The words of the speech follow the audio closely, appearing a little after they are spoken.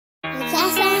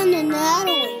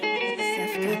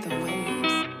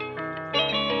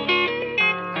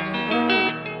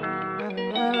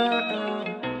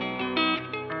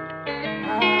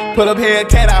Pull up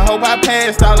Hellcat, I hope I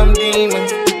passed all them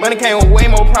demons. Money came with way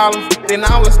more problems than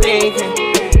I was thinking.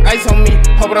 Ice on me,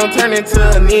 hope it don't turn into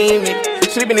anemic.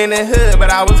 Sleeping in the hood, but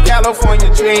I was California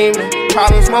dreaming.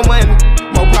 Problems, more money,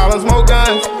 more problems, more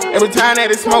guns. Every time that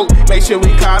it smoke, make sure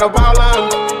we caught up all of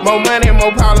them. More money,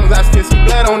 more problems, I still see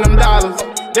blood on them dollars.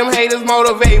 Them haters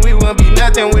motivate, we wouldn't be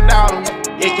nothing without them.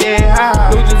 Yeah,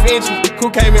 New Da Vinci,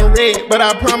 cool came in red, but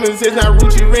I promise it's not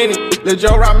Rucci rented. Lil'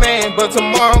 Joe Rock man, but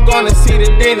tomorrow I'm gonna see the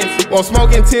dentist. Won't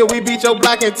smoke until we beat your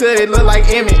block until it look like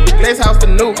Emmett. This house the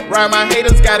new, ride my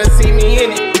haters gotta see me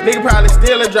in it. Nigga probably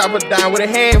still a drop a dime with a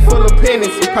handful of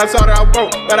pennies. I started out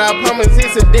broke, but I promise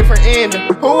it's a different ending.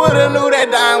 Who would've knew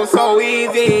that dying was so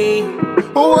easy?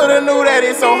 Who would've knew that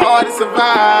it's so hard to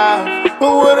survive?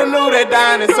 Who would've knew that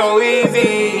dying is so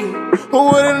easy? Who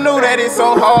would've knew that it's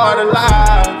so hard to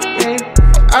lie?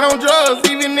 I don't drugs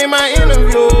even in my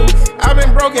interviews. I've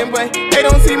been broken, but they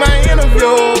don't see my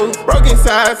interviews. Broken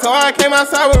side, so I came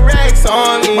outside with racks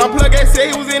on me. My plug ass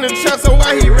said he was in the truck, so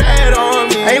why he rat on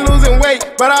me? Ain't losing weight,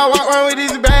 but I walk around with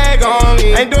this bag on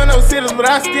me. Ain't doing no sitters, but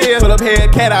I still pull up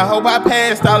Hellcat, I hope I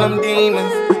passed all them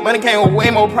demons. Money came with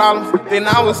way more problems than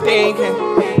I was thinking.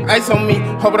 Ice on me,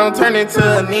 hope it don't turn into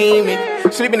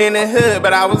anemic. Sleeping in the hood,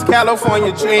 but I was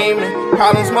California dreaming.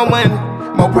 Problems, more money,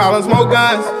 more problems, more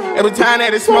guns. Every time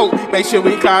that it smoke, make sure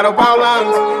we caught up all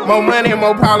lungs. More money,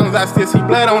 more problems, I still see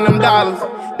blood on them dollars.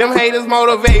 Them haters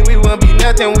motivate, we wouldn't be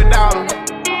nothing without them.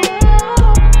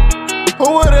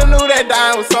 Who would've knew that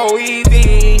dying was so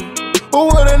easy? Who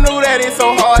would've knew that it's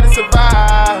so hard to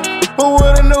survive? Who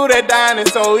would've knew that dying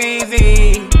is so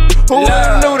easy? Who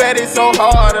would've knew that it's so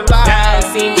hard to lie? Dying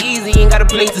seemed easy, ain't got a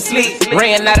place to sleep.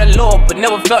 Ran out of love, but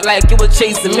never felt like it was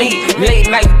chasing me. Late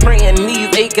night praying,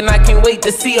 knees aching, I can't wait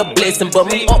to see a blessing.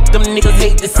 But me up, them niggas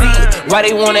hate to see it. Why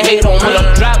they wanna hate on me?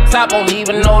 Drop top, don't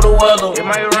even know the weather.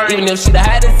 Even if she the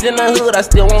hottest in the hood, I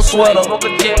still won't sweat her.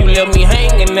 You left me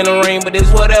hanging in the rain, but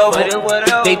it's whatever.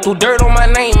 They threw dirt on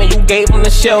my name and you gave them the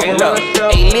shelter.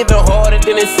 They living harder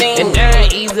than it seems, and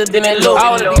dying easier than it looks.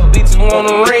 All of these bitches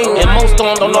wanna ring, and most of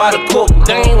them don't know how to cook.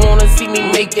 They ain't wanna see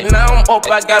me make it, now I'm up,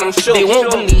 I got them shook. They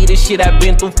won't believe this shit I've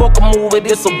been through, fuck a movie,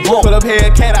 this a book. Pull up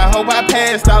Hellcat, I hope I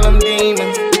passed all them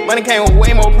demons. Money came with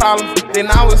way more problems than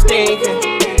I was thinking.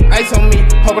 Ice on me,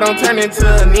 hope it don't turn into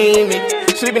anemic.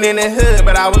 Sleeping in the hood,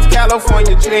 but I was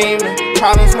California dreaming.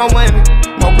 Problems, more money,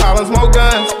 more problems, more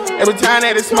guns. Every time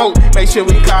that it smoke, make sure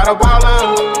we caught up all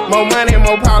of them. More money,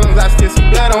 more problems, I still see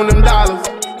blood on them dollars.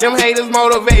 Them haters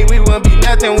motivate, we wouldn't be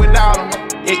nothing without them.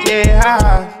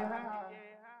 Yeah.